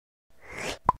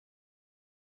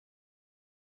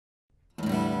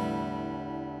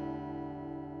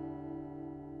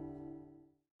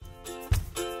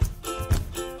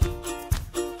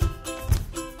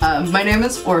My name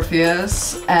is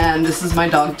Orpheus, and this is my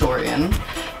dog Dorian.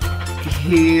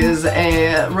 He is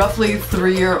a roughly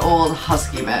 3-year-old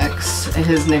husky mix.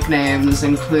 His nicknames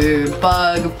include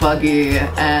Bug, Buggy,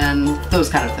 and those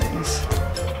kind of things.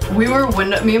 Me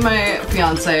and my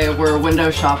fiance were window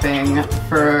shopping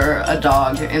for a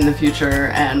dog in the future,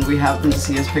 and we happened to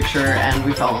see his picture and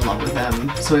we fell in love with him.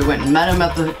 So we went and met him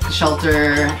at the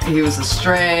shelter. He was a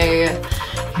stray.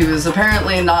 He was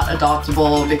apparently not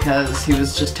adoptable because he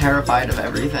was just terrified of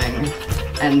everything,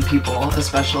 and people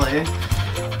especially.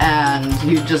 And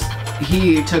he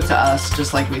took to us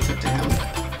just like we took to him.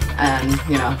 And,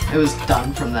 you know, it was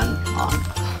done from then on.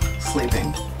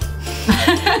 Sleeping.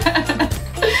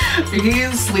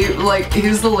 He's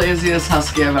the laziest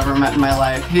husky I've ever met in my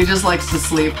life. He just likes to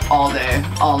sleep all day,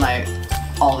 all night,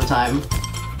 all the time.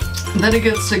 Then he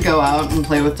gets to go out and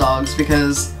play with dogs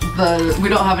because we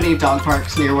don't have any dog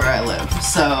parks near where I live.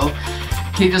 So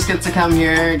he just gets to come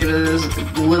here, get his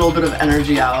little bit of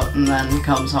energy out, and then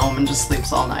comes home and just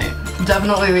sleeps all night.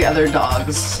 Definitely the other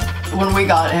dogs. When we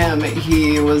got him,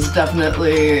 he was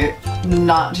definitely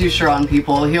not too sure on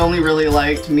people. He only really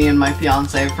liked me and my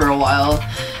fiance for a while.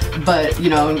 But, you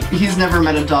know, he's never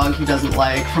met a dog he doesn't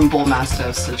like, from bull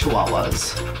mastiffs to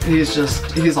chihuahuas.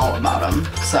 He's all about them.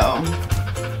 So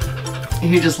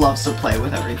he just loves to play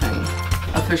with everything.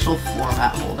 Official floor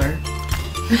mat holder.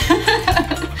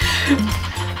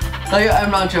 Like,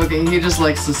 I'm not joking, he just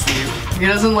likes to sleep. He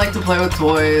doesn't like to play with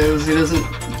toys, he doesn't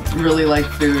really like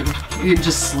food. He'd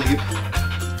just sleep.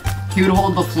 He would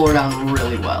hold the floor down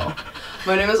really well.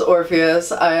 My name is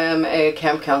Orpheus. I am a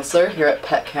camp counselor here at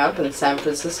Pet Camp in San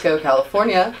Francisco,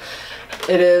 California.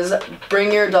 It is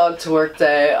Bring Your Dog to Work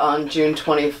Day on June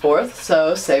 24th,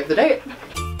 so save the date.